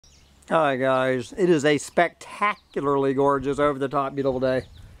Hi guys, it is a spectacularly gorgeous, over-the-top beautiful day.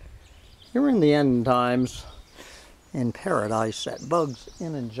 Here in the end times in paradise at Bugs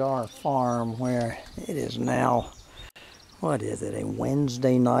in a Jar Farm, where it is now, what is it, a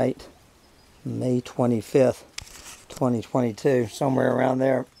Wednesday night, May 25th, 2022, somewhere around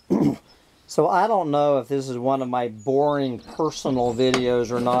there. So I don't know if this is one of my boring personal videos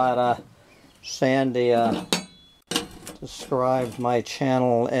or not. Sandy described my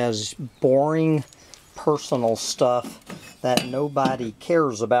channel as boring personal stuff that nobody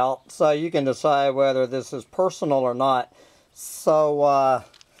cares about. So you can decide whether this is personal or not. So,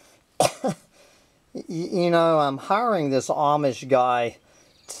 you know, I'm hiring this Amish guy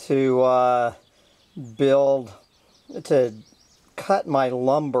to cut my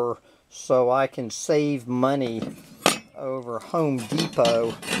lumber so I can save money over Home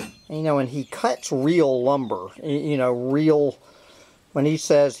Depot. You know, and he cuts real lumber, you know, real, when he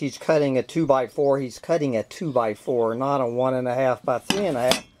says he's cutting a 2x4, he's cutting a 2x4, not a 1.5 by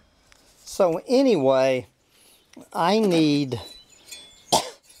 3.5. So anyway, I need,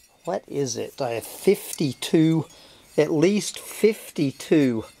 what is it? I have 52, at least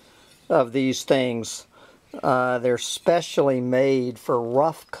 52 of these things. They're specially made for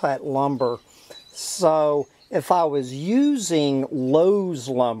rough cut lumber. So if I was using Lowe's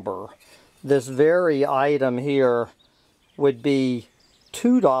lumber, this very item here would be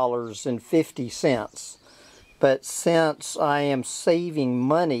 $2.50. But since I am saving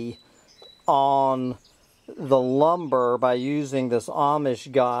money on the lumber by using this Amish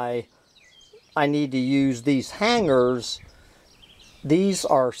guy, I need to use these hangers. These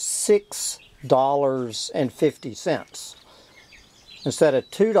are $6.50. Instead of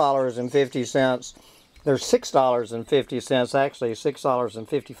 $2.50, they're $6.50, actually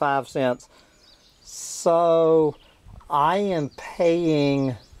 $6.55. So I am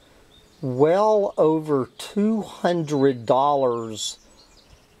paying well over $200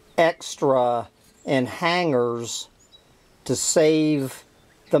 extra in hangers to save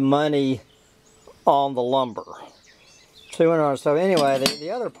the money on the lumber. $200. So anyway, the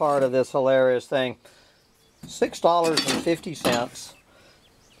other part of this hilarious thing, $6.50.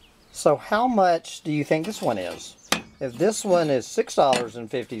 So how much do you think this one is? If this one is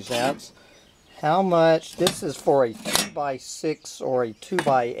 $6.50, how much? This is for a 2x6 or a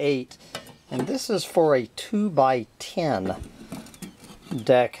 2x8, and this is for a 2x10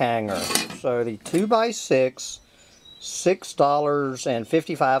 deck hanger. So the 2x6,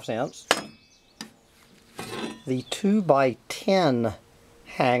 $6.55. The 2x10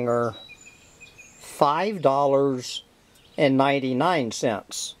 hanger,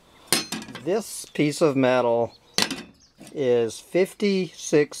 $5.99. This piece of metal is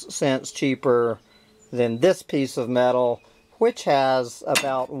 56 cents cheaper than this piece of metal, which has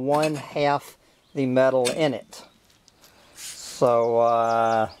about 1/2 the metal in it.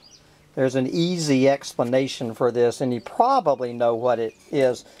 So there's an easy explanation for this, and you probably know what it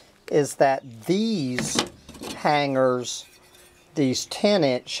is that these hangers, these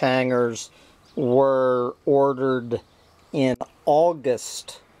 10-inch hangers, were ordered in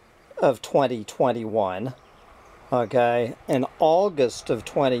August of 2021. Okay, in August of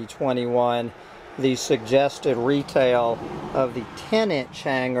 2021, the suggested retail of the 10-inch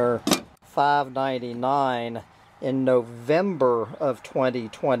hanger, $5.99. In November of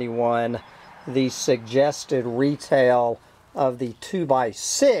 2021, the suggested retail of the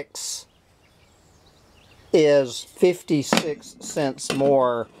 2x6 is 56 cents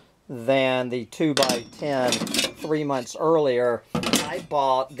more than the 2x10 3 months earlier. I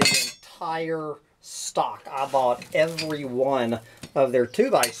bought the entire stock. I bought every one of their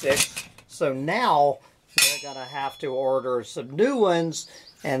 2x6. So now they're going to have to order some new ones,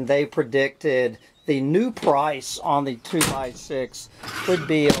 and they predicted the new price on the 2x6 would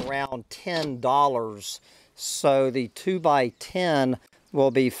be around $10. So the 2x10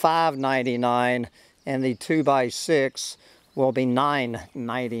 will be $5.99 and the 2x6 will be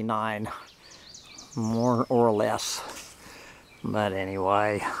 $9.99, more or less. But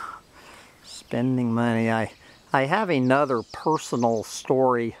anyway, spending money. I have another personal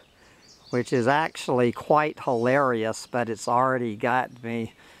story which is actually quite hilarious, but it's already got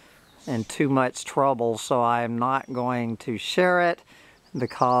me in too much trouble, so I'm not going to share it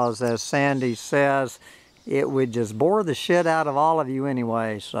because, as Sandy says, it would just bore the shit out of all of you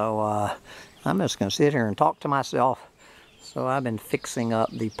anyway. So I'm just going to sit here and talk to myself. So I've been fixing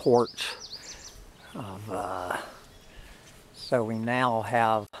up the porch of, so we now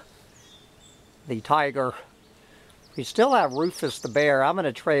have the tiger. We still have Rufus the bear. I'm going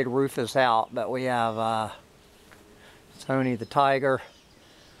to trade Rufus out, but we have Tony the tiger.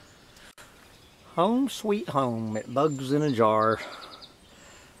 Home sweet home at Bugs in a Jar.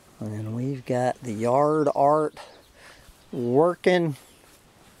 And we've got the yard art working.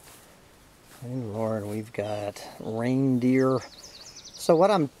 Oh Lord, we've got reindeer. So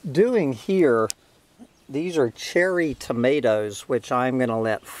what I'm doing here, these are cherry tomatoes, which I'm going to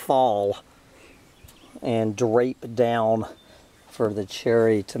let fall and drape down for the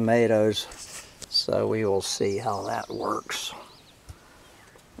cherry tomatoes. So we will see how that works.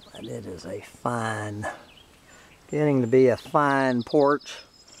 And it is a fine, getting to be a fine porch.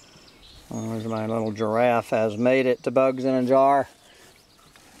 There's my little giraffe has made it to Bugs in a Jar.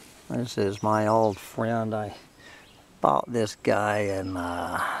 This is my old friend. I bought this guy in,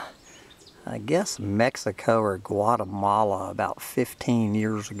 I guess, Mexico or Guatemala about 15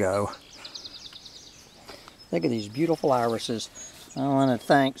 years ago. Look at these beautiful irises. I want to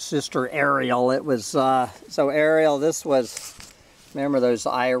thank Sister Ariel. It was, so Ariel, this was, remember those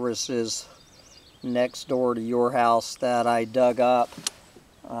irises next door to your house that I dug up?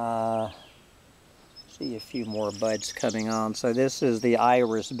 See a few more buds coming on. So this is the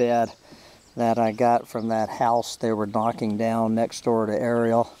iris bed that I got from that house they were knocking down next door to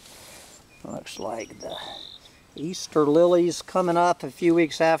Ariel. Looks like the Easter lilies coming up a few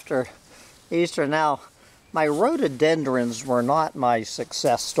weeks after Easter. Now, my rhododendrons were not my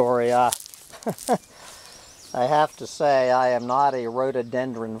success story. I have to say I am not a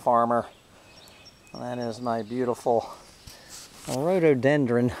rhododendron farmer. That is my beautiful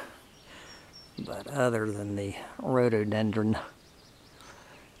rhododendron. But other than the rhododendron,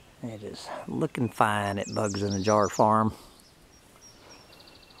 it is looking fine at Bugs in a Jar Farm.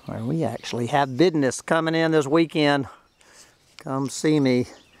 Where we actually have business coming in this weekend. Come see me.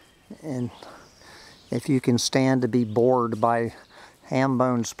 And if you can stand to be bored by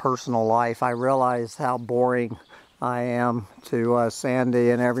Hambone's personal life, I realize how boring I am to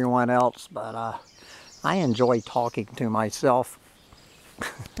Sandy and everyone else, but I enjoy talking to myself.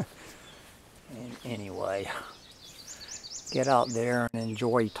 And anyway, get out there and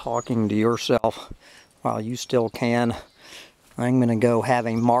enjoy talking to yourself while you still can. I'm going to go have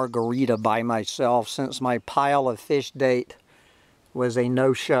a margarita by myself since my pile of fish date was a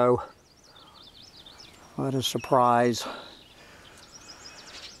no-show. What a surprise.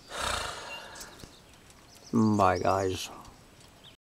 Bye, guys.